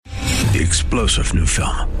The explosive new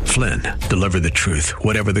film, Flynn, deliver the truth,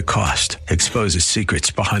 whatever the cost, exposes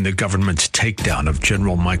secrets behind the government's takedown of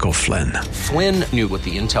General Michael Flynn. Flynn knew what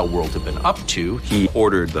the intel world had been up to. He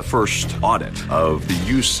ordered the first audit of the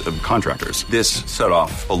use of contractors. This set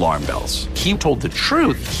off alarm bells. He told the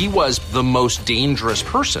truth. He was the most dangerous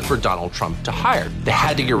person for Donald Trump to hire. They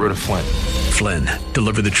had to get rid of Flynn. Flynn,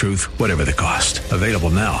 deliver the truth, whatever the cost. Available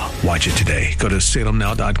now. Watch it today. Go to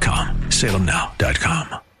salemnow.com.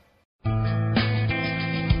 salemnow.com.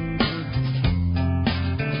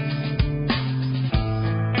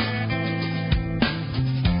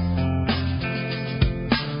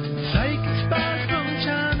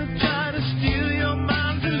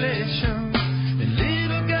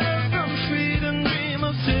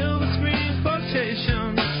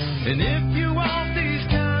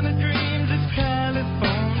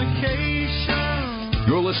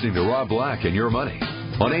 You're listening to Rob Black and Your Money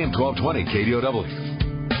on AM 1220 KDOW.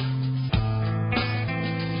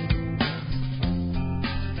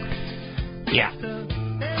 Yeah.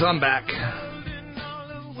 So I'm back.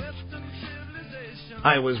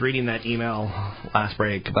 I was reading that email last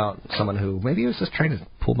break about someone who maybe he was just trying to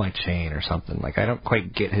pull my chain or something. Like, I don't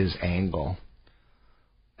quite get his angle.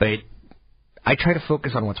 But I try to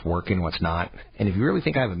focus on what's working, what's not. And if you really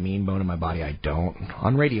think I have a mean bone in my body, I don't.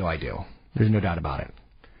 On radio, I do. There's no doubt about it.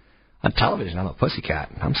 On television, I'm a pussycat.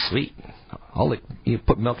 I'm sweet. I'll lick, you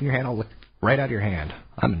put milk in your hand, I'll lick right out of your hand.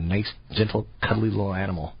 I'm a nice, gentle, cuddly little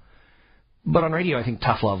animal. But on radio, I think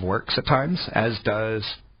tough love works at times, as does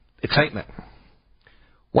excitement.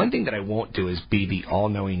 One thing that I won't do is be the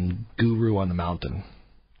all-knowing guru on the mountain,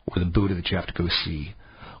 or the Buddha that you have to go see.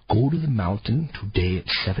 Go to the mountain today at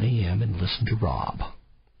 7 a.m. and listen to Rob.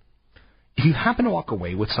 If you happen to walk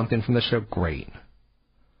away with something from the show, great.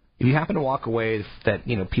 If you happen to walk away that,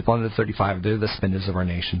 people under 35, they're the spenders of our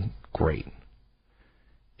nation, great.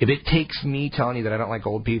 If it takes me telling you that I don't like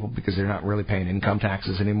old people because they're not really paying income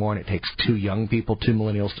taxes anymore, and it takes 2 young people, 2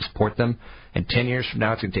 millennials to support them, and 10 years from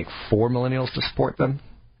now it's going to take 4 millennials to support them.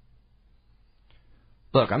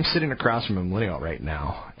 Look, I'm sitting across from a millennial right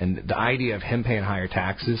now, and the idea of him paying higher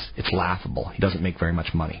taxes, it's laughable. He doesn't make very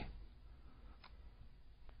much money.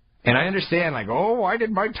 And I understand, I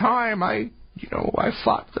did my time. I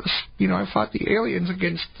fought the aliens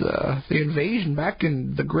against the invasion back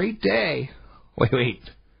in the Great Day. Wait.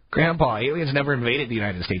 Grandpa, aliens never invaded the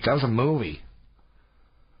United States. That was a movie.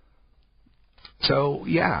 So,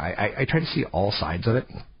 yeah, I try to see all sides of it.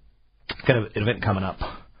 Got an event coming up,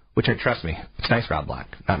 which trust me, it's nice Rob Black,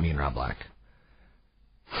 not me and Rob Black.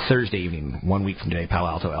 Thursday evening, 1 week from today, Palo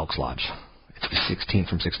Alto Elks Lodge. It's the 16th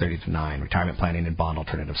from 6:30 to 9, Retirement Planning and Bond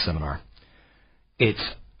Alternative Seminar. It's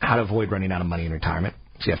how to avoid running out of money in retirement.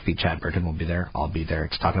 CFP Chad Burton will be there. I'll be there.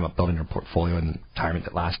 It's talking about building a portfolio in retirement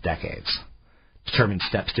that lasts decades. Determine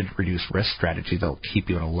steps to reduce risk, strategies that will keep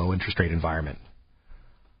you in a low interest rate environment.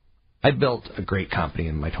 I built a great company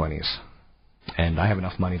in my 20s, and I have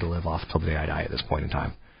enough money to live off till the day I die at this point in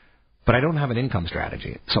time. But I don't have an income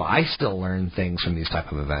strategy, so I still learn things from these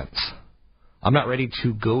type of events. I'm not ready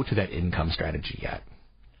to go to that income strategy yet.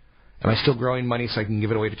 Am I still growing money so I can give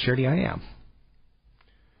it away to charity? I am.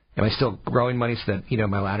 Am I still growing money so that, in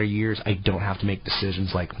my latter years, I don't have to make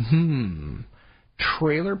decisions like,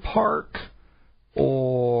 trailer park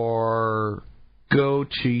or go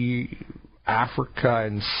to Africa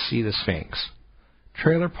and see the Sphinx?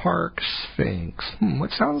 Trailer park, Sphinx.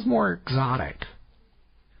 What sounds more exotic?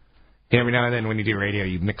 Every now and then when you do radio,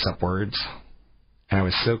 you mix up words. And I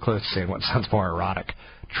was so close to saying what sounds more erotic.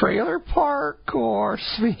 Trailer park or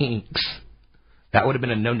Sphinx? That would have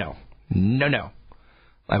been a no-no. No-no.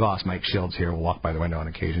 My boss, Mike Shields, here, will walk by the window on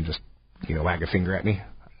occasion, just, wag a finger at me.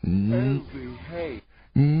 Oh, behave.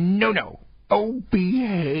 No. Oh,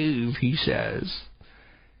 behave, he says.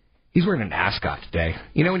 He's wearing an ascot today.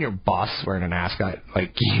 When your boss is wearing an ascot,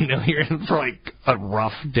 you're in for, a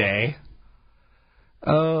rough day?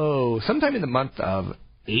 Oh, sometime in the month of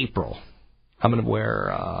April, I'm going to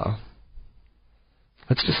wear,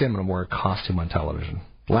 let's just say I'm going to wear a costume on television.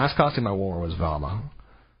 The last costume I wore was Velma.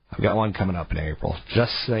 I've got one coming up in April,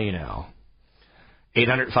 just so you know.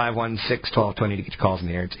 800-516-1220 to get your calls in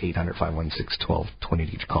the air. It's 800-516-1220 to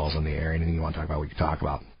get your calls on the air. Anything you want to talk about, we can talk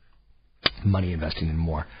about. Money, investing, and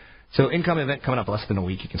more. So income event coming up less than a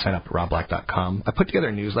week. You can sign up at robblack.com. I put together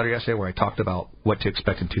a newsletter yesterday where I talked about what to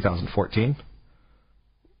expect in 2014,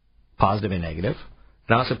 positive and negative.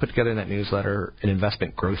 And I also put together in that newsletter an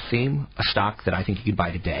investment growth theme, a stock that I think you could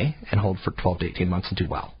buy today and hold for 12 to 18 months and do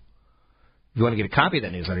well. If you want to get a copy of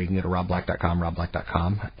that newsletter, you can go to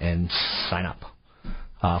robblack.com, and sign up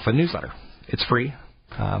for the newsletter. It's free.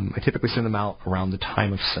 I typically send them out around the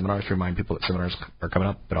time of seminars to remind people that seminars are coming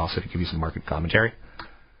up, but also to give you some market commentary.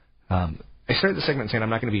 I started the segment saying I'm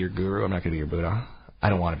not going to be your guru, I'm not going to be your Buddha. I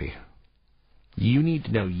don't want to be. You need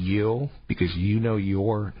to know you because you know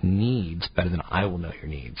your needs better than I will know your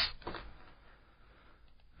needs.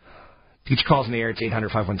 To get your calls in the air, it's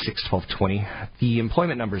 800-516-1220. The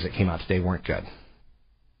employment numbers that came out today weren't good.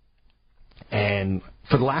 And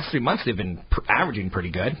for the last 3 months, they've been averaging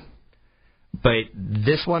pretty good. But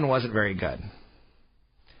this one wasn't very good.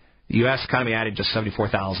 The U.S. economy added just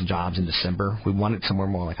 74,000 jobs in December. We wanted somewhere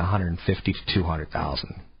more like 150 to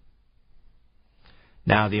 200,000.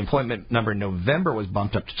 Now, the employment number in November was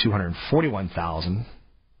bumped up to 241,000.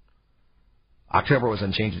 October was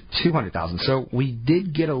unchanged at 200,000. So we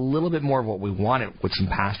did get a little bit more of what we wanted with some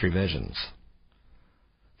past revisions.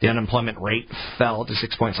 The unemployment rate fell to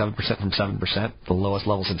 6.7% from 7%, the lowest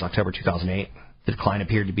level since October 2008. The decline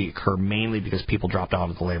appeared to occur mainly because people dropped out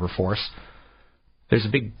of the labor force. There's a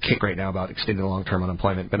big kick right now about extending long-term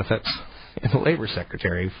unemployment benefits. And the labor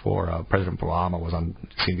secretary for President Obama was on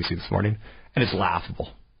CNBC this morning, and it's laughable.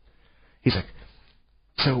 He's like,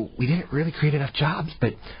 so we didn't really create enough jobs,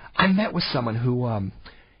 but I met with someone who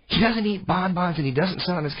he doesn't eat bonbons and he doesn't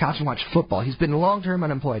sit on his couch and watch football. He's been long-term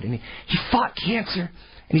unemployed, and he fought cancer.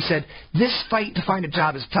 And he said, this fight to find a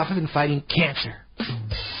job is tougher than fighting cancer.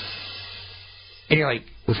 And you're like,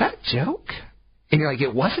 was that a joke? And you're like,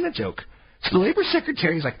 it wasn't a joke. So the labor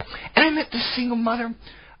secretary is like, and I met this single mother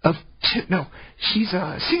of two. No, she's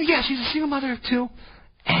a single mother of two.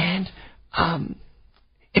 And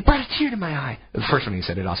it brought a tear to my eye. The first one he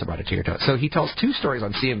said, it also brought a tear to it. So he tells two stories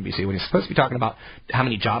on CNBC when he's supposed to be talking about how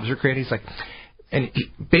many jobs are created. He's like, and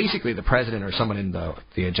basically the president or someone in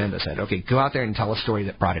the agenda said, okay, go out there and tell a story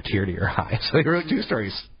that brought a tear to your eye. So he wrote two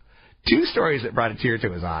stories that brought a tear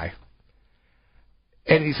to his eye.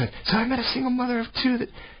 And he said, so I met a single mother of two that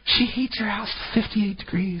she heats her house to 58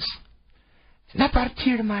 degrees. And that brought a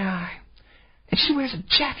tear to my eye. And she wears a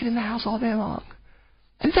jacket in the house all day long.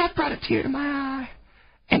 And that brought a tear to my eye.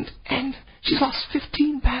 And she's lost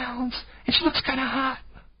 15 pounds. And she looks kind of hot.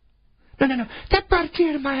 No. That brought a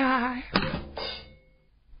tear to my eye.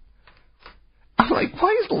 I'm like,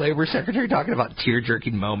 why is the labor secretary talking about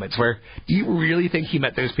tear-jerking moments? Where do you really think he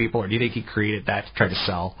met those people, or do you think he created that to try to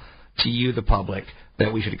sell to you, the public,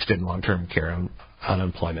 that we should extend long-term care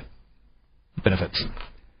unemployment benefits?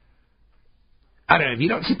 I don't know. If you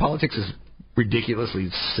don't see politics as ridiculously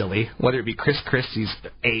silly, whether it be Chris Christie's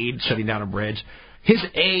aide shutting down a bridge, his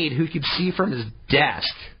aide who could see from his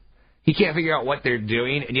desk, he can't figure out what they're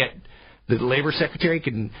doing, and yet the labor secretary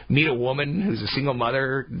can meet a woman who's a single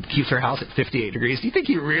mother, keeps her house at 58 degrees. Do you think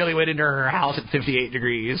he really went into her house at 58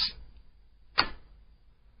 degrees?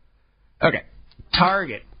 Okay.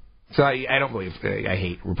 Target. So I don't believe, I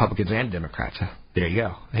hate Republicans and Democrats. There you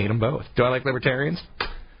go. I hate them both. Do I like libertarians?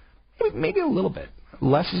 Maybe a little bit.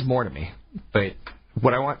 Less is more to me. But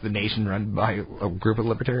would I want the nation run by a group of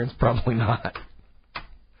libertarians? Probably not.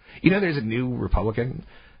 You know, there's a new Republican.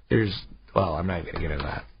 I'm not even going to get into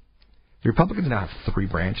that. The Republicans now have 3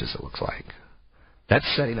 branches, it looks like. That's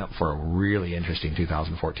setting up for a really interesting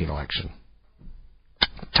 2014 election.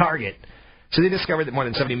 Target. So they discovered that more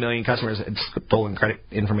than 70 million customers had stolen credit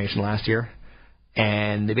information last year.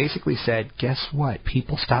 And they basically said, guess what?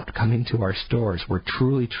 People stopped coming to our stores. We're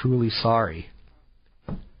truly, truly sorry.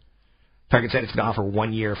 Target said it's going to offer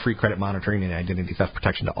 1 year free credit monitoring and identity theft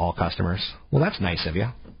protection to all customers. Well, that's nice of you.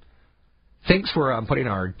 Thanks for putting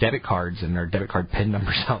our debit cards and our debit card PIN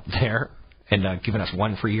numbers out there and giving us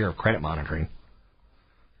 1 free year of credit monitoring.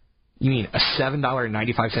 You mean a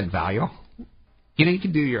 $7.95 value? You know, you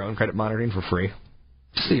can do your own credit monitoring for free.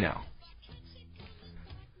 Just so you know.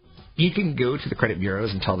 You can go to the credit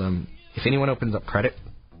bureaus and tell them, if anyone opens up credit,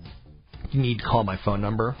 you need to call my phone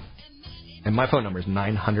number. And my phone number is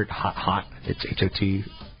 900-HOT-HOT. It's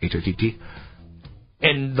HOT.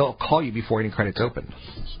 And they'll call you before any credit's open.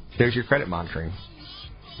 There's your credit monitoring.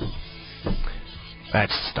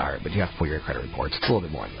 That's the start, but you have to pull your credit reports. It's a little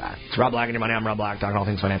bit more than that. It's Rob Black and your money. I'm Rob Black, talking all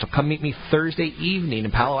things financial. Come meet me Thursday evening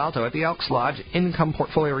in Palo Alto at the Elks Lodge Income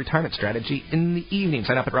Portfolio Retirement Strategy in the evening.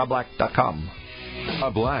 Sign up at robblack.com.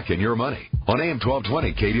 Rob Black and your money on AM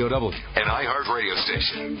 1220 KDOW, an iHeart radio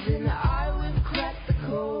station.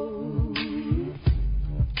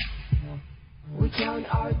 We count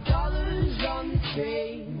our dollars on the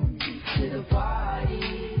train to the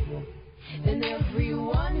party, and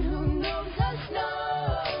everyone who knows us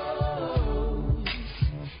knows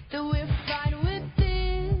that we're fine with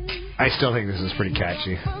this. I still think this is pretty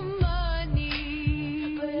catchy.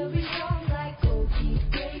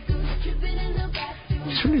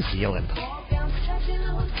 She's from New Zealand.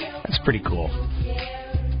 That's pretty cool.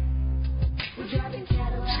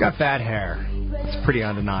 She's got bad hair. It's pretty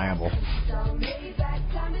undeniable.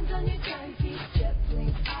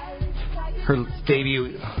 Her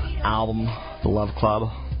debut album, The Love Club,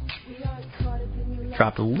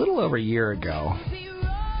 dropped a little over a year ago.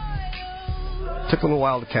 Took a little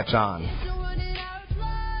while to catch on.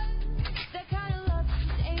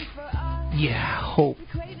 Yeah, hope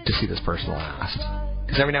to see this person last.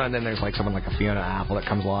 Because every now and then there's like someone like a Fiona Apple that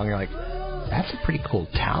comes along and you're like, that's a pretty cool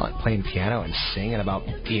talent, playing piano and singing about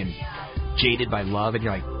being jaded by love, and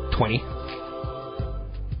you're like 20.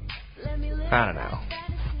 I don't know.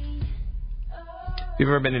 If you've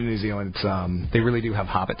ever been to New Zealand, they really do have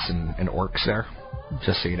hobbits and orcs there,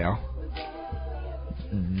 just so you know.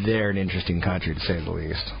 They're an interesting country, to say the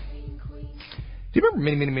least. Do you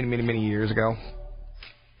remember many years ago,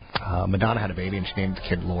 Madonna had a baby and she named the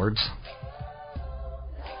kid Lords?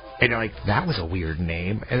 And you're like, that was a weird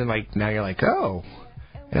name. And then like now you're like, oh,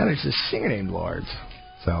 now there's this singer named Lords.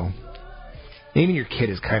 So naming your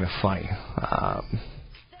kid is kind of funny.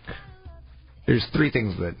 There's three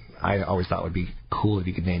things that I always thought would be cool if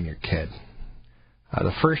you could name your kid.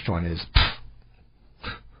 The first one is,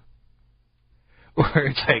 where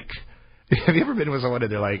it's like, have you ever been with someone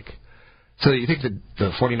and they're like, so you think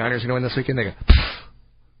the 49ers are going to win this weekend? They go,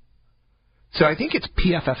 so I think it's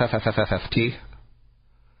PFFFFFFT.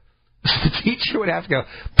 The teacher would have to go,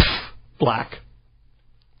 black.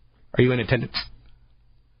 Are you in attendance?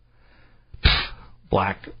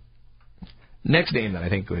 Black. Next name that I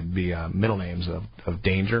think would be middle names of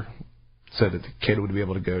danger, so that the kid would be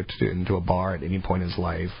able to go into a bar at any point in his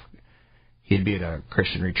life. He'd be at a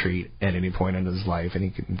Christian retreat at any point in his life, and he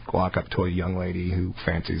can walk up to a young lady who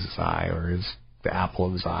fancies his eye or is the apple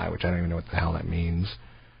of his eye, which I don't even know what the hell that means.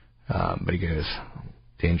 But he goes,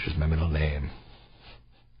 Danger's my middle name.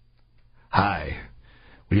 Hi,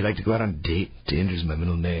 would you like to go out on a date? Danger's my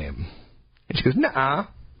middle name. And she goes, nuh-uh.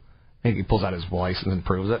 And he pulls out his license and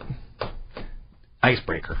proves it.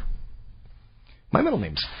 Icebreaker. My middle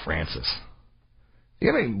name's Francis. You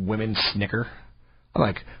have any women snicker? I'm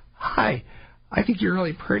like, hi, I think you're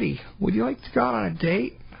really pretty. Would you like to go out on a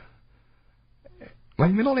date? My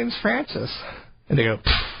middle name's Francis. And they go,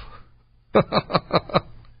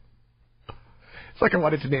 it's like I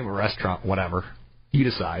wanted to name a restaurant, whatever. You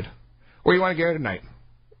decide. Where you want to go tonight?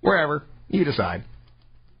 Wherever. You decide.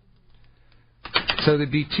 So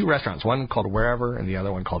there'd be two restaurants, one called Wherever and the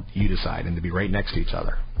other one called You Decide, and they'd be right next to each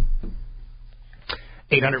other.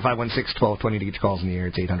 800-516-1220 to get your calls in the air.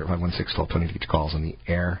 It's 800-516-1220 to get your calls in the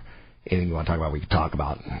air. Anything you want to talk about, we can talk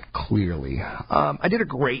about clearly. I did a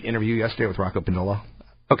great interview yesterday with Rocco Pindola.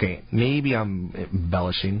 Okay, maybe I'm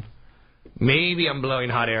embellishing. Maybe I'm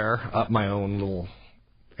blowing hot air up my own little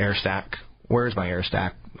air stack. Where's my air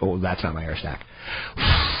stack? Oh, that's not my air stack.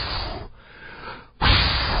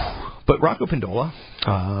 But Rocco Pindola,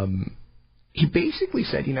 he basically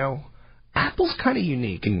said, you know, Apple's kind of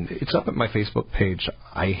unique, and it's up at my Facebook page,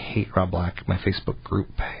 I Hate Rob Black, my Facebook group,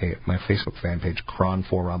 my Facebook fan page, Cron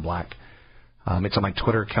for Rob Black. It's on my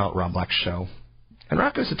Twitter account, Rob Black Show. And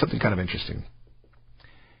Rocco said something kind of interesting.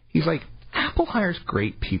 He's like, Apple hires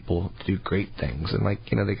great people to do great things. And,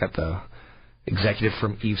 like, you know, they got the executive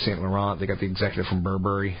from Yves Saint Laurent, they got the executive from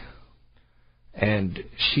Burberry. And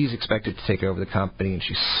she's expected to take over the company, and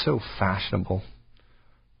she's so fashionable.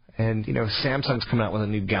 And, you know, Samsung's coming out with a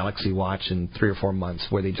new Galaxy Watch in 3 or 4 months,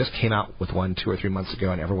 where they just came out with one 2 or 3 months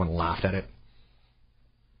ago, and everyone laughed at it.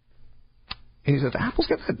 And he says, Apple's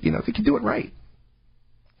got that, you know, they can do it right.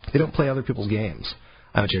 They don't play other people's games.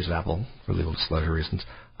 I'm a cheers of Apple, for legal disclosure reasons.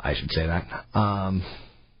 I should say that. I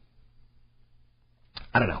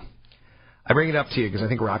don't know. I bring it up to you because I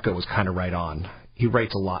think Rocco was kind of right on. He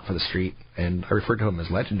writes a lot for the street, and I refer to him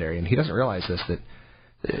as legendary, and he doesn't realize this, that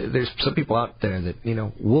there's some people out there that, you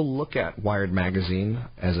know, will look at Wired Magazine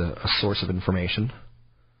as a source of information.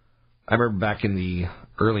 I remember back in the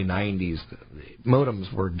early 90s,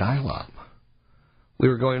 modems were dial-up. We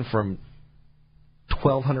were going from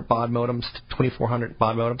 1,200 baud modems to 2,400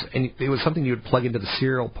 baud modems, and it was something you would plug into the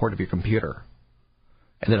serial port of your computer,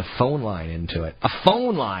 and then a phone line into it. A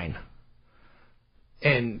phone line!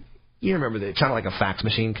 And you remember that it sounded like a fax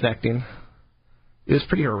machine connecting. It was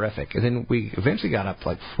pretty horrific. And then we eventually got up to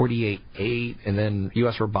like 48.8, and then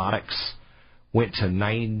U.S. Robotics went to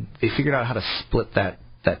 9. They figured out how to split that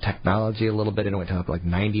technology a little bit, and it went to up like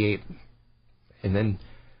 98. And then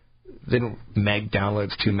meg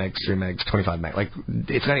downloads, 2 megs, 3 megs, 25 meg. Like,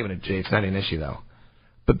 it's not an issue though.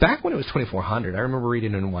 But back when it was 2,400, I remember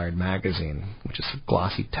reading in Wired Magazine, which is a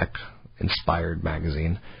glossy tech-inspired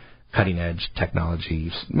magazine, cutting-edge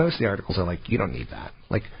technology. Most of the articles are like, you don't need that.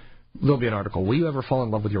 Like, there'll be an article, will you ever fall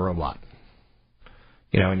in love with your robot?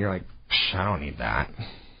 You know, and you're like, I don't need that.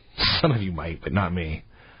 Some of you might, but not me.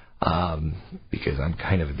 Because I'm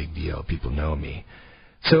kind of a big deal. People know me.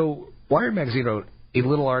 So Wired Magazine wrote a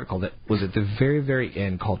little article that was at the very, very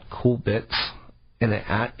end called Cool Bits. And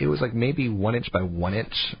it was like maybe 1 inch by 1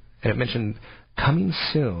 inch. And it mentioned coming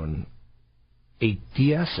soon, a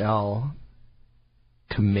DSL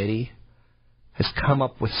committee has come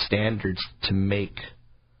up with standards to make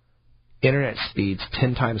internet speeds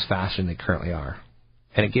 10 times faster than they currently are.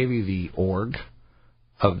 And it gave you the org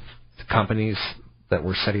of the companies that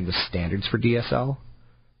were setting the standards for DSL.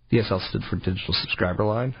 DSL stood for Digital Subscriber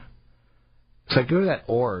Line. So I go to that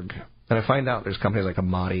org, and I find out there's companies like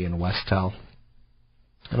Amati and Westel.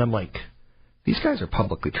 And I'm like, these guys are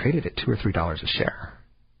publicly traded at $2 or $3 a share.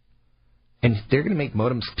 And they're going to make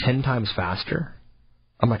modems 10 times faster?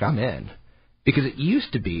 I'm like, I'm in. Because it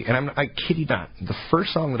used to be, and I kid you not, the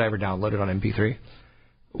first song that I ever downloaded on MP3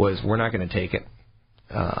 was We're Not Gonna Take It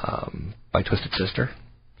by Twisted Sister.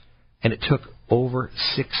 And it took over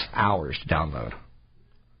 6 hours to download.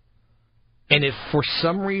 And if for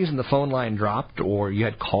some reason the phone line dropped or you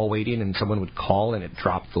had call waiting and someone would call and it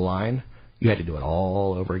dropped the line, you had to do it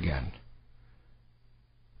all over again.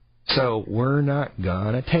 So, we're not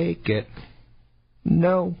gonna take it.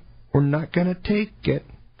 No, we're not gonna take it.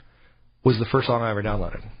 Was the first song I ever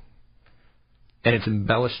downloaded. And it's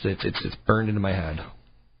embellished, it's burned into my head.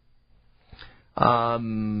 I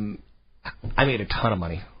made a ton of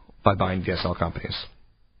money by buying DSL companies.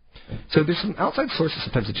 So there's some outside sources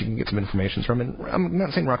sometimes that you can get some information from, and I'm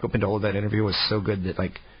not saying Rocco Pindola, that interview was so good that,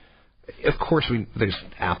 like, of course there's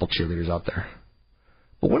Apple cheerleaders out there.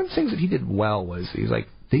 But one of the things that he did well was, he's like,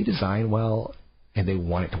 they design well, and they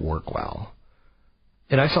want it to work well.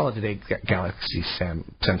 And I saw it today,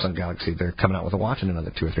 Samsung Galaxy, they're coming out with a watch in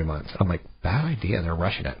another 2 or 3 months. I'm like, bad idea, they're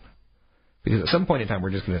rushing it. Because at some point in time,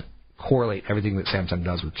 we're just going to correlate everything that Samsung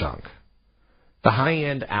does with junk. The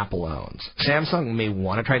high-end Apple owns. Samsung may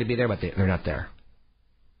want to try to be there, but they're not there.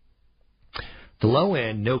 The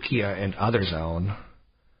low-end, Nokia and others own,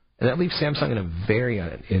 and that leaves Samsung in a very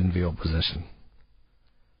enviable position.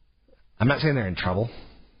 I'm not saying they're in trouble,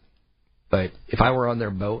 but if I were on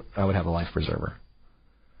their boat, I would have a life preserver.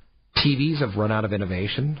 TVs have run out of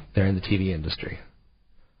innovation. They're in the TV industry.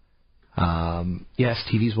 Yes,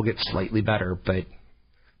 TVs will get slightly better, but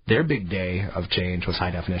their big day of change was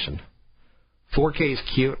high definition. 4K is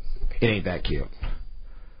cute. It ain't that cute.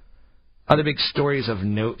 Other big stories of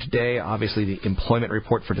note today, obviously the employment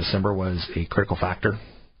report for December was a critical factor.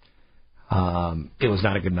 It was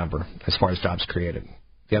not a good number as far as jobs created.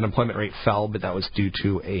 The unemployment rate fell, but that was due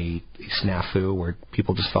to a snafu where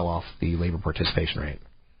people just fell off the labor participation rate.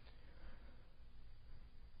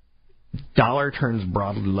 Dollar turns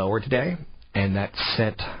broadly lower today, and that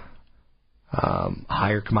sent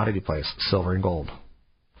higher commodity plays, silver and gold.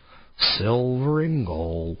 Silver and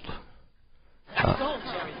gold.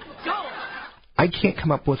 I can't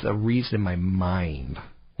come up with a reason in my mind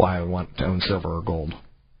why I would want to own silver or gold.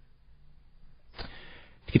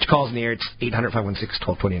 To get your calls in the air, it's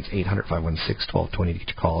 800-516-1220. It's 800-516-1220 to get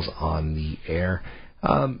your calls on the air.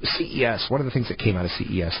 CES, one of the things that came out of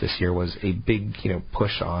CES this year was a big,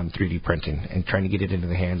 push on 3D printing and trying to get it into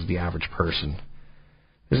the hands of the average person.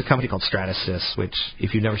 There's a company called Stratasys, which,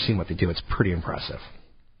 if you've never seen what they do, it's pretty impressive.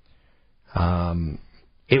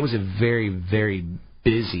 It was a very, very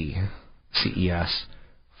busy CES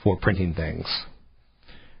for printing things.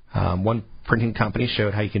 One printing company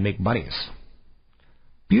showed how you can make bunnies.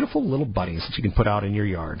 Beautiful little bunnies that you can put out in your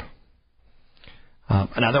yard.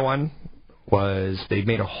 Another one was they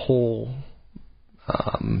made a whole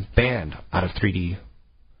band out of 3D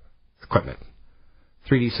equipment.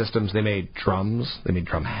 3D systems, they made drums, they made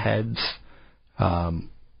drum heads,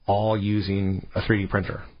 all using a 3D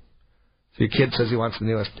printer. So your kid says he wants the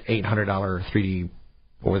newest $800 3D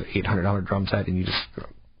or the $800 drum set, and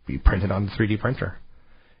you print it on the 3D printer.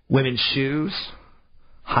 Women's shoes,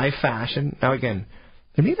 high fashion. Now again,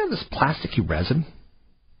 they're made out of this plasticky resin,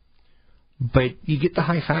 but you get the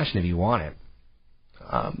high fashion if you want it.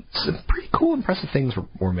 Some pretty cool, impressive things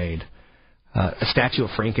were made. A statue of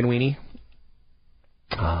Frankenweenie.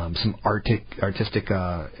 Some artistic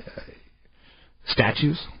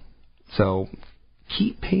statues. So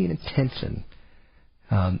keep paying attention.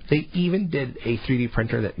 They even did a 3D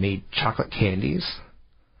printer that made chocolate candies.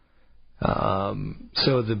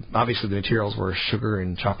 So obviously the materials were sugar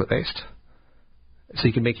and chocolate based. So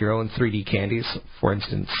you can make your own 3D candies. For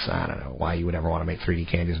instance, I don't know why you would ever want to make 3D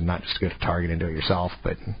candies and not just go to Target and do it yourself,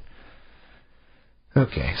 but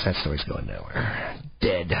okay, so that story's going nowhere.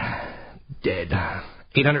 Dead.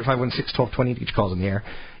 800-516-1220 to get your calls in the air.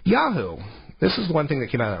 Yahoo This is one thing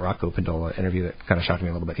that came out of that Rocco Pindola interview that kind of shocked me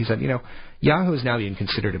a little bit. He said, Yahoo is now being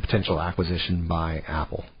considered a potential acquisition by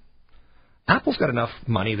Apple. Apple's got enough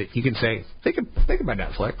money that you can say, they could buy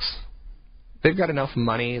Netflix. They've got enough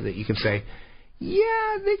money that you can say,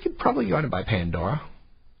 yeah, they could probably go on and buy Pandora.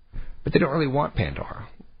 But they don't really want Pandora.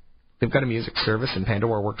 They've got a music service, and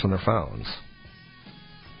Pandora works on their phones.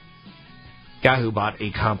 Yahoo bought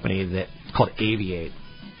a company that's called Aviate.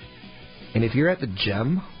 And if you're at the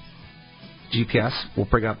gym, GPS will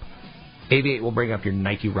bring up, Aviate will bring up your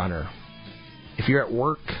Nike runner. If you're at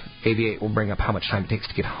work, Aviate will bring up how much time it takes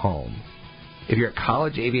to get home. If you're at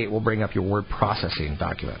college, Aviate will bring up your word processing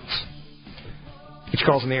documents. Each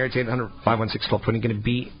call's in the air. It's 800-516-1220. Going to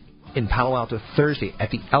be in Palo Alto Thursday at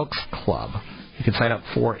the Elks Club. You can sign up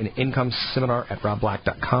for an income seminar at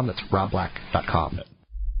robblack.com. That's robblack.com.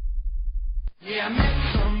 Yeah, I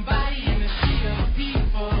met somebody in the sea of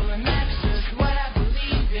people, and that's just what I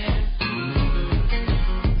believe in.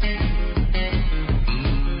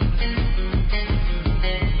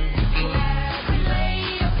 As we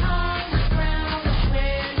lay upon the ground, I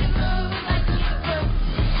swear you look like you broke.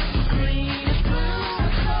 Green is blue,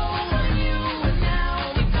 so are you, and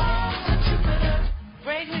now we go to Jupiter.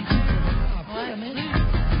 Break it down, break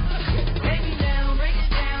it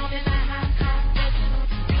down in that hot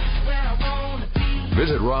where I wanna be.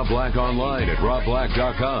 Visit Rob Black online at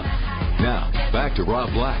robblack.com. Now, back to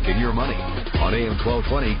Rob Black and Your Money on AM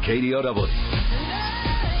 1220 KDOW.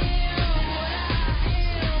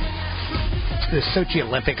 The Sochi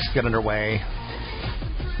Olympics get underway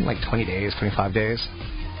in like 20 days, 25 days.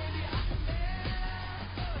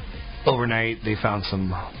 Overnight, they found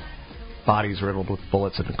some bodies riddled with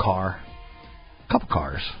bullets in a car. A couple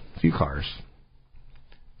cars. A few cars.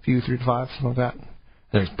 A few 3 to 5, something like that.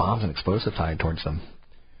 There's bombs and explosives tied towards them.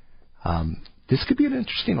 This could be an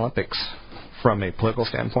interesting Olympics from a political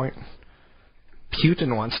standpoint.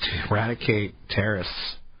 Putin wants to eradicate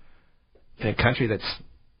terrorists in a country that's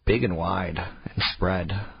big and wide and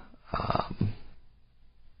spread. I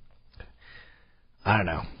don't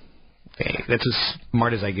know. That's as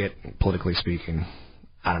smart as I get, politically speaking.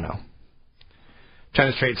 I don't know.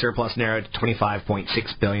 China's trade surplus narrowed to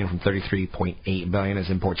 $25.6 billion from $33.8 billion as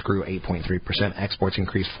imports grew 8.3%. Exports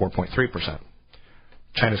increased 4.3%.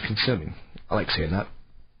 China's consuming. I like seeing that.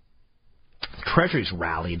 Treasuries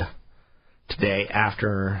rallied today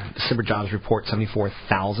after December jobs report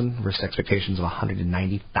 74,000 versus expectations of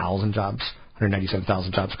 190,000 jobs,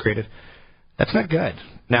 197,000 jobs created. That's not good.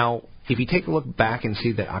 Now, if you take a look back and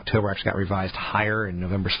see that October actually got revised higher and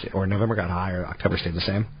November got higher, October stayed the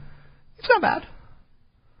same, it's not bad.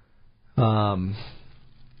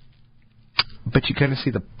 But you kind of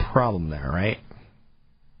see the problem there, right?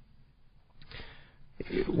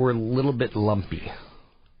 We're a little bit lumpy.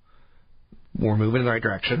 We're moving in the right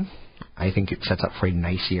direction. I think it sets up for a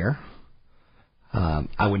nice year.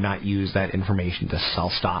 I would not use that information to sell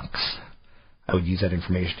stocks. I would use that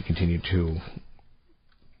information to continue to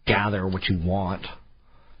gather what you want,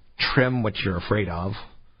 trim what you're afraid of,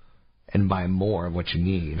 and buy more of what you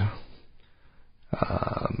need.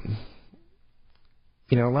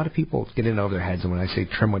 A lot of people get in over their heads, and when I say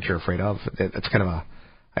trim what you're afraid of, that's kind of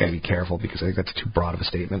I got to be careful because I think that's too broad of a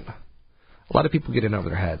statement. A lot of people get in over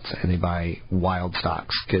their heads, and they buy wild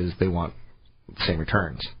stocks because they want the same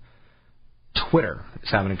returns. Twitter is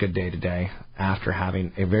having a good day today after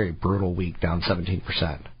having a very brutal week, down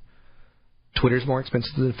 17%. Twitter's more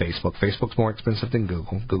expensive than Facebook. Facebook's more expensive than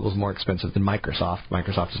Google. Google's more expensive than Microsoft.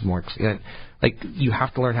 Microsoft is more expensive. You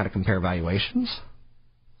have to learn how to compare valuations.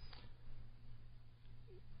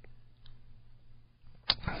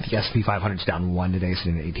 The S&P 500 is down 1 today,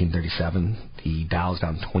 sitting at 1837. The Dow's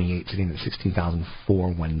down 28, sitting at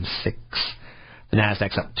 16,416. The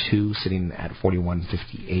Nasdaq's up 2, sitting at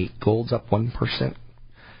 4158. Gold's up 1%.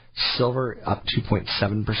 Silver up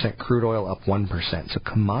 2.7%. Crude oil up 1%. So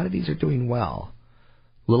commodities are doing well.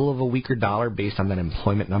 A little of a weaker dollar based on that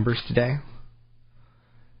employment numbers today.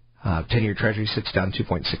 10-year Treasury sits down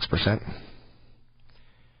 2.6%.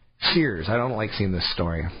 Sears, I don't like seeing this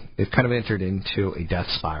story. They've kind of entered into a death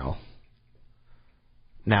spiral.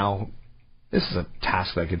 Now, this is a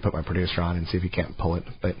task that I could put my producer on and see if he can't pull it,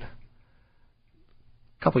 but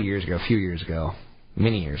a few years ago,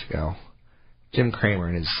 many years ago, Jim Cramer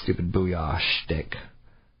and his stupid booyah shtick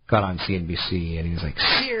got on CNBC, and he was like,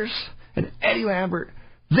 Sears and Eddie Lambert,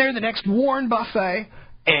 they're the next Warren Buffett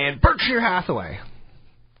and Berkshire Hathaway.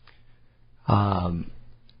 So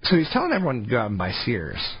he's telling everyone to go out and buy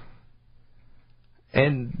Sears.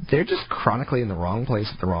 And they're just chronically in the wrong place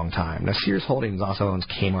at the wrong time. Now, Sears Holdings also owns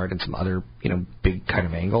Kmart and some other, big kind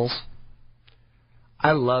of angles.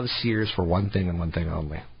 I love Sears for one thing and one thing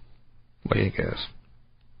only. What do you think it is?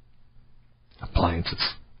 Appliances.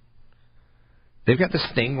 They've got this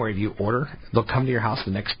thing where if you order, they'll come to your house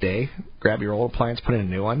the next day, grab your old appliance, put in a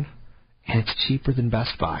new one, and it's cheaper than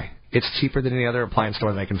Best Buy. It's cheaper than any other appliance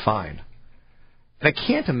store that I can find. And I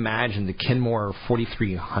can't imagine the Kenmore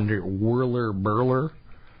 4300 Whirler Burler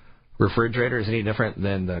refrigerator is any different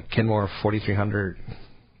than the Kenmore 4300,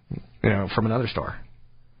 from another store.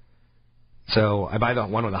 So I buy the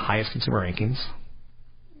one with the highest consumer rankings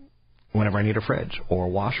whenever I need a fridge or a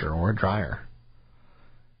washer or a dryer.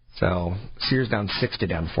 So Sears down 60,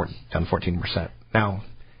 down 14%. Now,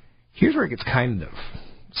 here's where it gets kind of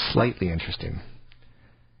slightly interesting,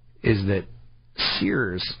 is that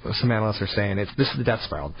Sears, some analysts are saying, this is the death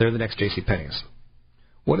spiral. They're the next JCPenney's.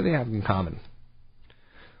 What do they have in common?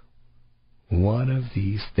 One of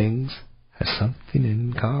these things has something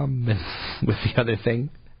in common with the other thing.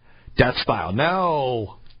 Death spiral.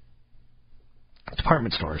 No!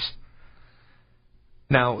 Department stores.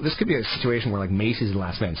 Now, this could be a situation where, like, Macy's is the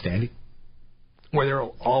last man standing, where there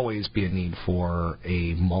will always be a need for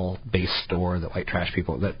a mall-based store that white trash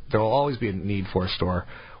people, that there will always be a need for a store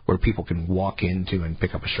where people can walk into and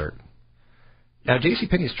pick up a shirt. Now,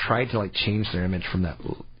 JCPenney's tried to, like, change their image from that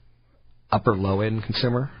upper low-end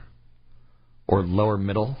consumer or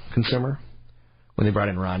lower-middle consumer when they brought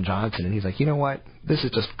in Ron Johnson, and he's like, you know what? This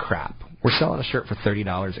is just crap. We're selling a shirt for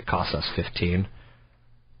 $30. It costs us $15.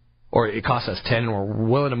 Or it costs us $10, and we're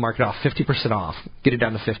willing to mark it off 50% off, get it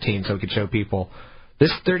down to $15 so we can show people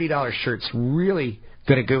this $30 shirt's really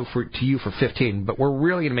going to go to you for $15, but we're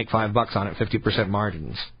really going to make $5 on it, 50%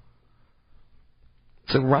 margins.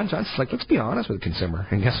 So Ron Johnson's like, let's be honest with the consumer.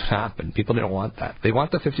 And guess what happened? People didn't want that. They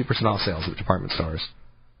want the 50% off sales at the department stores.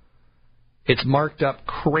 It's marked up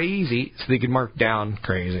crazy so they can mark down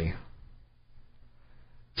crazy.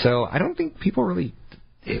 So I don't think people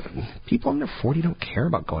under 40 don't care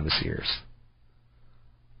about going to Sears.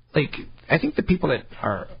 Like, I think the people that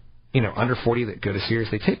are, under 40 that go to Sears,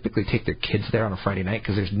 they typically take their kids there on a Friday night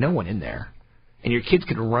because there's no one in there. And your kids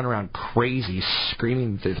can run around crazy,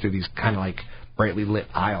 screaming through these kind of like brightly lit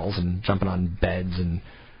aisles and jumping on beds and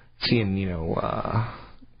seeing,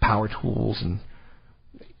 power tools. And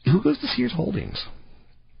who goes to Sears Holdings?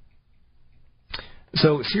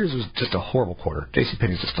 So Sears was just a horrible quarter.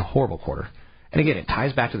 JCPenney's just a horrible quarter. And again, it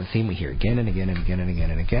ties back to the theme we hear again and again and again and again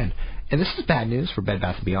and again. And this is bad news for Bed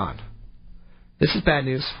Bath & Beyond. This is bad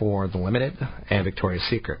news for The Limited and Victoria's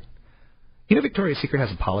Secret. Victoria's Secret has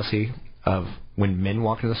a policy of when men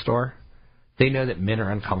walk into the store, they know that men are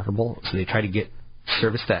uncomfortable, so they try to get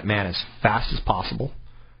service that man as fast as possible,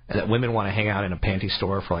 and that women want to hang out in a panty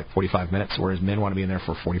store for like 45 minutes, whereas men want to be in there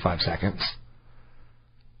for 45 seconds.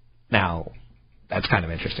 Now, that's kind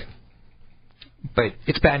of interesting. But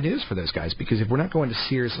it's bad news for those guys, because if we're not going to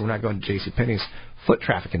Sears and we're not going to JCPenney's, foot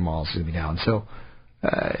traffic in malls is going to be down. So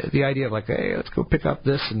the idea of like, hey, let's go pick up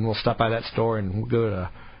this and we'll stop by that store and we'll go to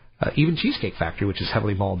even Cheesecake Factory, which is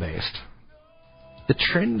heavily mall-based. The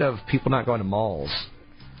trend of people not going to malls,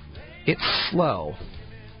 it's slow.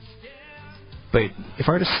 But if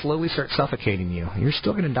I were to slowly start suffocating you, you're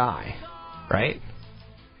still going to die, right?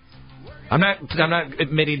 I'm not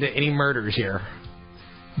admitting to any murders here.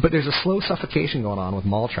 But there's a slow suffocation going on with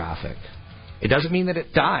mall traffic. It doesn't mean that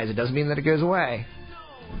it dies. It doesn't mean that it goes away.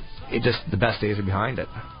 It just, the best days are behind it.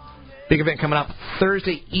 Big event coming up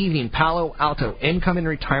Thursday evening, Palo Alto, Income and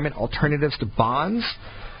Retirement Alternatives to Bonds.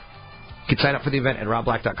 You can sign up for the event at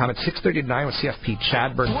robblack.com at 6:30 to 9 with CFP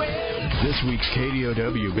Chad Burton. This week's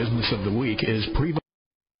KDOW Business of the Week is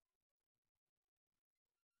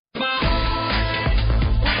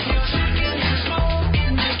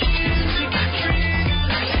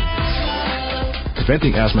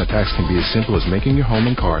Preventing asthma attacks can be as simple as making your home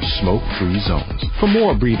and car smoke-free zones. For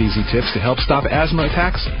more Breathe Easy tips to help stop asthma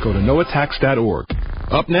attacks, go to noattacks.org.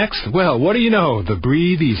 Up next, well, what do you know? The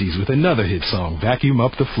Breathe Easies with another hit song, Vacuum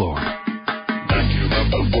Up the Floor. Vacuum up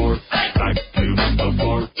the floor. Vacuum up the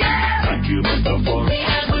floor. Yeah! Vacuum up the floor. We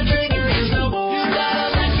have a drink and there's no more. You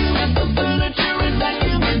gotta vacuum up the furniture and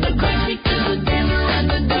vacuum in the cracks, because the dimmer and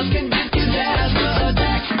the dust can get you the asthma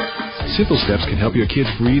attack. Simple steps can help your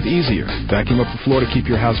kids breathe easier. Vacuum up the floor to keep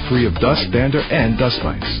your house free of dust, dander, and dust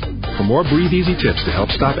mites. For more Breathe Easy tips to help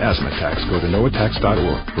stop asthma attacks, go to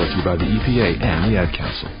noattacks.org. Brought to you by the EPA and the Ad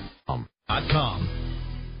Council.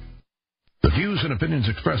 The views and opinions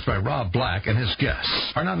expressed by Rob Black and his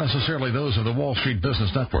guests are not necessarily those of the Wall Street Business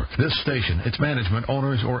Network, this station, its management,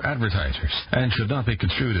 owners, or advertisers, and should not be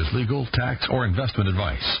construed as legal, tax, or investment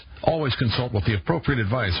advice. Always consult with the appropriate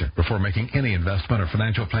advisor before making any investment or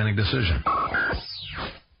financial planning decision.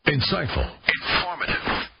 Insightful,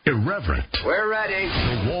 informative, irreverent. We're ready.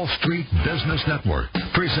 The Wall Street Business Network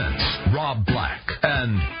presents Rob Black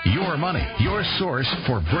and Your Money, your source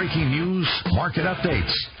for breaking news, market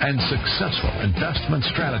updates, and successful investment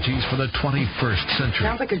strategies for the 21st century.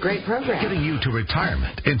 Sounds like a great program. Getting you to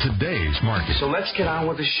retirement in today's market. So let's get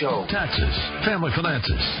on with the show. Taxes, family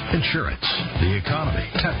finances, insurance, the economy,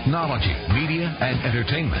 technology, media, and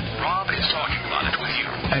entertainment. Rob is talking about it with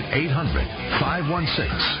you at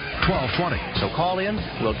 800-516-1220. So call in,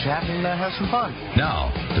 we'll chat and have some fun.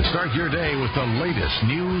 Now, to start your day with the latest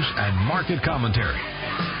news and market commentary,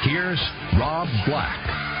 here's Rob Black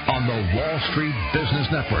on the Wall Street Business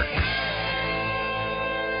Network.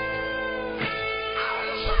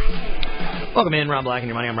 Welcome in, Rob Black and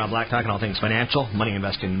Your Money. I'm Rob Black, talking all things financial, money,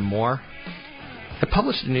 investing, and more. I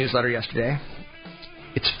published a newsletter yesterday.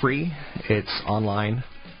 It's free. It's online.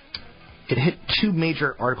 It hit 2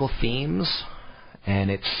 major article themes,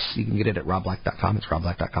 and you can get it at robblack.com. It's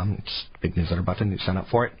robblack.com. It's a big newsletter button. You sign up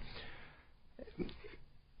for it.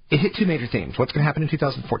 It hit 2 major themes. What's going to happen in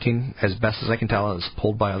 2014, as best as I can tell, is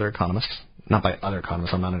pulled by other economists. Not by other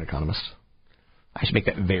economists. I'm not an economist. I should make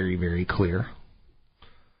that very, very clear.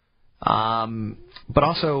 But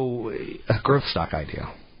also a growth stock idea.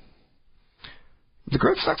 The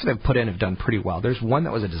growth stocks that I've put in have done pretty well. There's one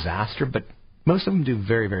that was a disaster, but most of them do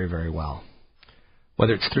very, very, very well.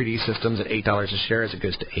 Whether it's 3D Systems at $8 a share as it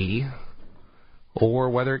goes to $80, or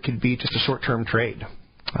whether it could be just a short-term trade.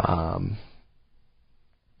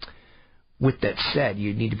 With that said,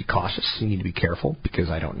 you need to be cautious. You need to be careful because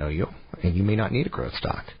I don't know you, and you may not need a growth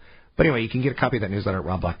stock. But anyway, you can get a copy of that newsletter at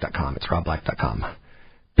robblack.com. It's robblack.com.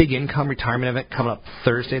 Big income retirement event coming up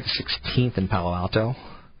Thursday, the 16th in Palo Alto.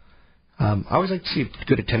 I always like to see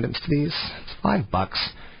good attendance to these. It's $5.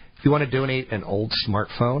 If you want to donate an old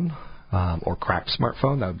smartphone or cracked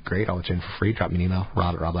smartphone, that would be great. I'll let you in for free. Drop me an email,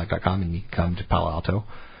 rob@robblack.com, and you can come to Palo Alto.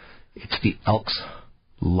 It's the Elks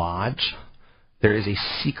Lodge. There is a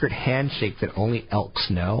secret handshake that only Elks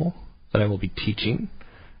know that I will be teaching,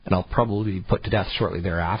 and I'll probably be put to death shortly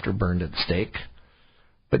thereafter, burned at the stake.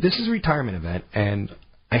 But this is a retirement event, and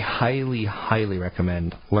I highly, highly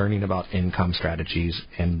recommend learning about income strategies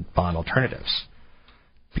and bond alternatives.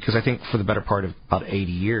 Because I think for the better part of about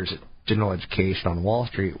 80 years, general education on Wall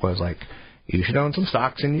Street was like, you should own some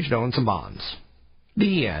stocks and you should own some bonds.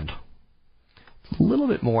 The end. A little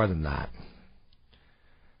bit more than that.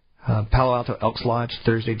 Palo Alto Elks Lodge,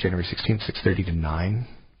 Thursday, January 16th, 6:30 to 9.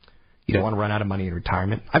 You don't want to run out of money in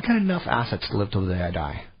retirement. I've got enough assets to live till the day I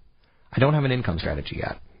die. I don't have an income strategy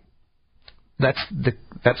yet.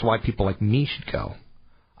 That's why people like me should go.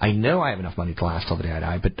 I know I have enough money to last till the day I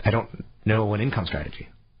die, but I don't know an income strategy.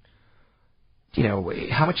 You know,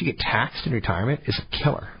 how much you get taxed in retirement is a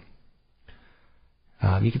killer.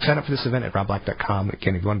 You can sign up for this event at robblack.com.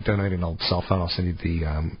 Again, if you want to donate an old cell phone, I'll send you the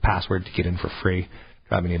password to get in for free.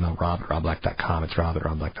 Drop me an email, rob@robblack.com. It's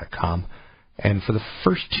rob@robblack.com. And for the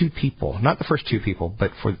first 2 people, not the first 2 people,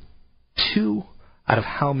 but for 2 out of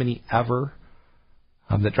how many ever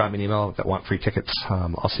that drop me an email that want free tickets,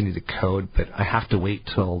 I'll send you the code, but I have to wait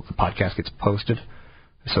till the podcast gets posted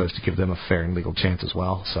so as to give them a fair and legal chance as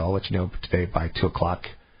well. So I'll let you know today by 2 o'clock.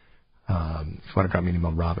 If you want to drop me an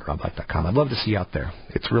email, rob@robblack.com. I'd love to see you out there.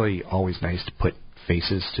 It's really always nice to put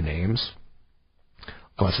faces to names.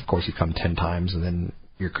 Unless, of course, you come 10 times and then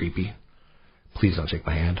you're creepy. Please don't shake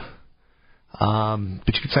my hand.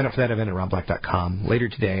 But you can sign up for that event at robblack.com. Later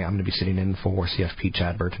today, I'm going to be sitting in for CFP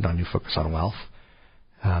Chad Burton on New Focus on Wealth.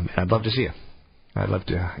 And I'd love to see you. I'd love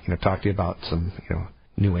to, talk to you about some,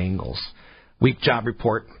 new angles. Weak job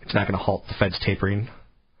report. It's not going to halt the Fed's tapering.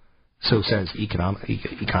 So says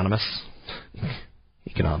economists.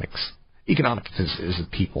 Economics. Economics is the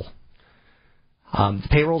people. The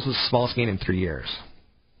payrolls was the smallest gain in 3 years.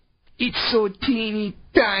 It's so teeny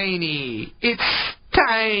tiny. It's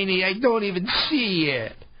tiny. I don't even see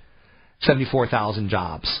it. 74,000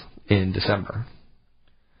 jobs in December.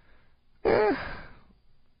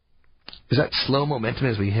 Is that slow momentum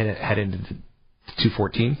as we head into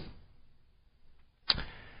 2014?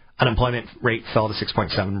 Unemployment rate fell to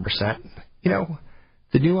 6.7%.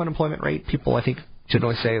 The new unemployment rate, people I think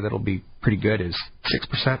generally say that'll be pretty good, is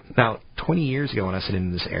 6%. Now, 20 years ago when I was sitting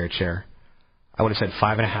in this air chair, I would have said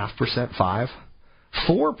 5.5%, 5.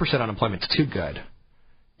 4% unemployment's too good.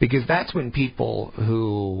 Because that's when people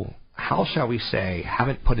who, how shall we say,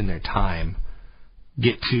 haven't put in their time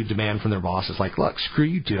get to demand from their bosses like, look, screw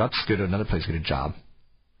you, dude, I'll just go to another place and get a job.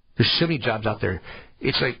 There's so many jobs out there.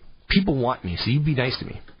 It's like, people want me, so you be nice to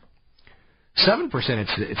me. 7%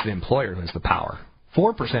 it's the employer who has the power.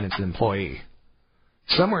 4% it's the employee.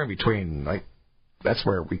 Somewhere in between, that's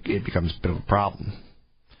where it becomes a bit of a problem.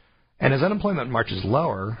 And as unemployment marches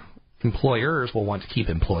lower, employers will want to keep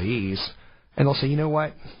employees, and they'll say, you know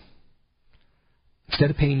what? Instead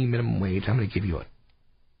of paying you minimum wage, I'm going to give you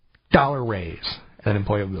 $1 raise. And an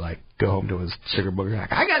employee will be like, go home to his sugar booger,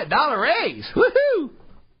 like, I got $1 raise! Woohoo!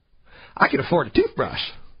 I can afford a toothbrush.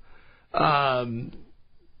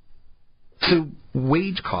 So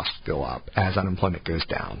wage costs go up as unemployment goes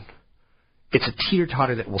down. It's a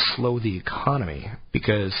teeter-totter that will slow the economy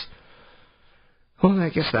because, well, I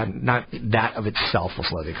guess not that of itself will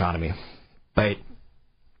slow the economy. But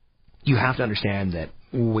you have to understand that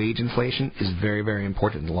wage inflation is very, very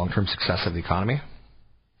important in the long-term success of the economy.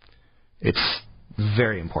 It's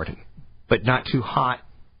very important, but not too hot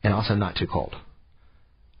and also not too cold.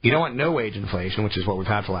 You don't want no wage inflation, which is what we've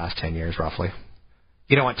had for the last 10 years, roughly.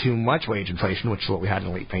 You don't want too much wage inflation, which is what we had in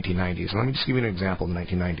the late 1990s. And let me just give you an example in the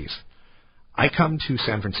 1990s. I come to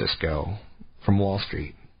San Francisco from Wall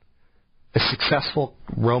Street, a successful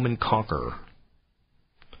Roman conqueror.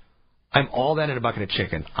 I'm all that in a bucket of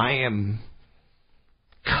chicken. I am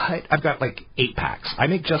cut. I've got like 8 packs. I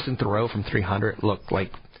make Justin Thoreau from 300 look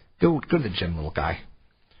like, go to the gym, little guy.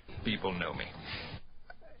 People know me.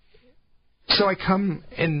 So I come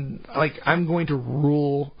and, like, I'm going to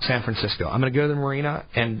rule San Francisco. I'm going to go to the marina,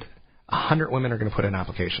 and 100 women are going to put in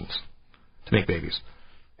applications to make babies.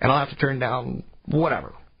 And I'll have to turn down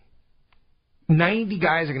whatever. 90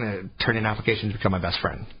 guys are going to turn in applications to become my best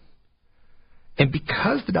friend. And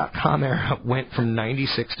because the dot-com era went from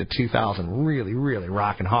 96 to 2000 really, really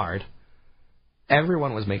rocking hard,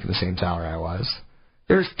 everyone was making the same salary I was.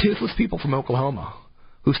 There's toothless people from Oklahoma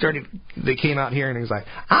who they came out here and he was like,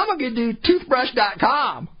 I'm going to do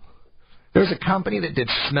toothbrush.com. There was a company that did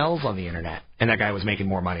smells on the internet, and that guy was making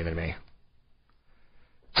more money than me.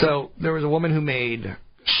 So there was a woman who made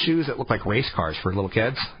shoes that looked like race cars for little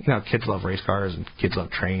kids. You know, kids love race cars, and kids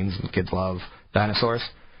love trains, and kids love dinosaurs.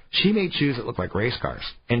 She made shoes that looked like race cars,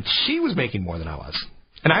 and she was making more than I was.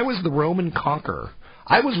 And I was the Roman conqueror.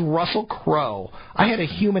 I was Russell Crowe. I had a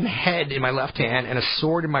human head in my left hand and a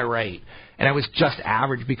sword in my right, and I was just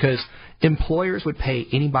average because employers would pay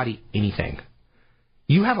anybody anything.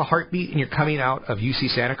 You have a heartbeat and you're coming out of UC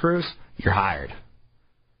Santa Cruz, you're hired.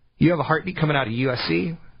 You have a heartbeat coming out of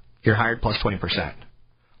USC, you're hired plus 20%.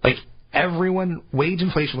 Like, everyone, wage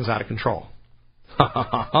inflation was out of control.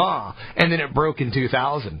 And then it broke in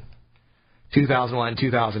 2000, 2001,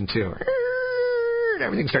 2002.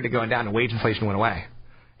 Everything started going down and wage inflation went away.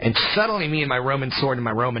 And suddenly me and my Roman sword and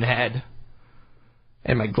my Roman head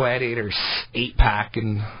and my Gladiator 8-pack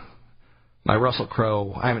and my Russell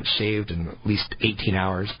Crowe, I haven't shaved in at least 18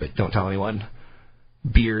 hours, but don't tell anyone,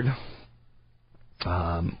 beard,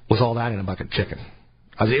 was all that in a bucket of chicken.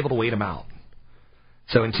 I was able to wait them out.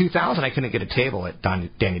 So in 2000, I couldn't get a table at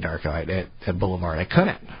Danny Darko at Boulevard. I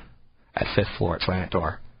couldn't. At 5th floor at Slant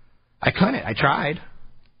Door. I couldn't. I tried.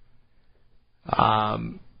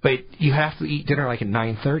 But you have to eat dinner like at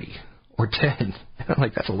 9:30 or 10.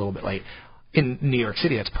 Like, that's a little bit late. In New York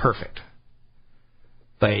City, that's perfect.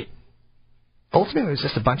 But ultimately, it was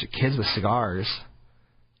just a bunch of kids with cigars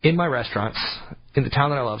in my restaurants in the town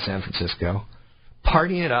that I love, San Francisco,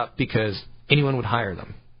 partying it up because anyone would hire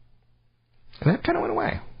them. And that kind of went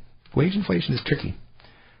away. Wage inflation is tricky.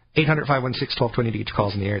 800-516-1220 to get your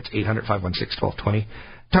calls in the air. It's 800-516-1220.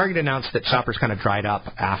 Target announced that Shoppers kind of dried up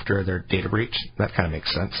after their data breach. That kind of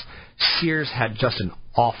makes sense. Sears had just an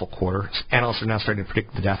awful quarter. Analysts are now starting to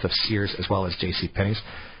predict the death of Sears as well as JCPenney's.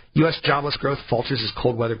 U.S. jobless growth falters as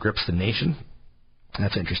cold weather grips the nation.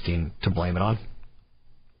 That's interesting to blame it on.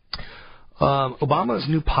 Obama's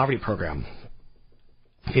new poverty program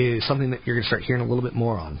is something that you're going to start hearing a little bit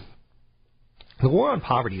more on. The war on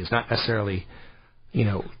poverty is not necessarily,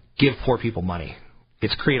 give poor people money.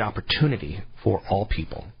 It's create opportunity for all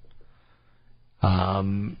people. You're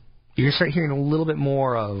going to start hearing a little bit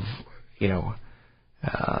more of, some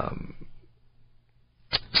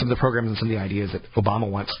of the programs and some of the ideas that Obama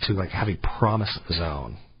wants to have a promise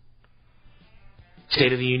zone.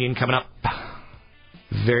 State of the Union coming up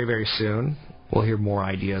very, very soon. We'll hear more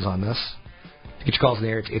ideas on this. To get your calls in the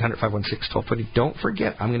air, it's 800-516-1220. Don't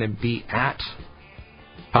forget, I'm going to be at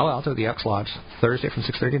Palo Alto, the Elks Lodge, Thursday from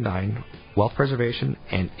 6:30 to 9. Wealth Preservation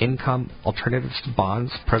and Income Alternatives to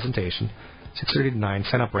Bonds presentation, 6:30 to 9.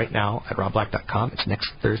 Sign up right now at robblack.com. It's next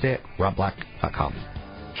Thursday at robblack.com.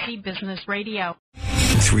 Business Radio.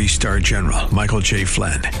 3-star General Michael J.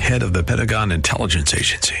 Flynn, head of the Pentagon Intelligence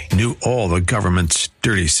Agency, knew all the government's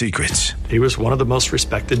dirty secrets. He was one of the most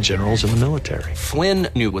respected generals in the military. Flynn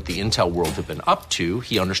knew what the intel world had been up to.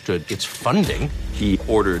 He understood its funding. He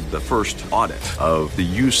ordered the first audit of the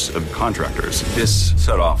use of contractors. This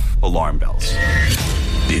set off alarm bells.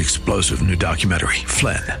 The explosive new documentary,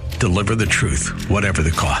 Flynn, Deliver the Truth, Whatever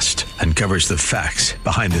the Cost, uncovers the facts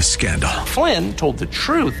behind this scandal. Flynn told the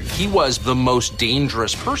truth. He was the most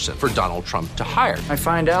dangerous person for Donald Trump to hire. I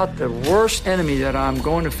find out the worst enemy that I'm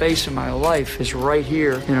going to face in my life is right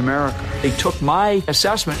here in America. They took my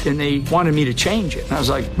assessment and they wanted me to change it. And I was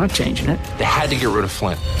like, I'm not changing it. They had to get rid of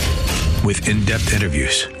Flynn. With in-depth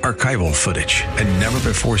interviews, archival footage, and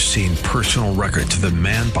never-before-seen personal records of the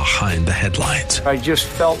man behind the headlines. I just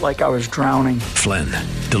felt like I was drowning. Flynn,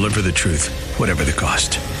 Deliver the Truth, Whatever the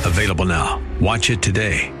Cost. Available now. Watch it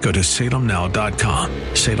today. Go to salemnow.com.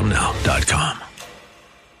 salemnow.com.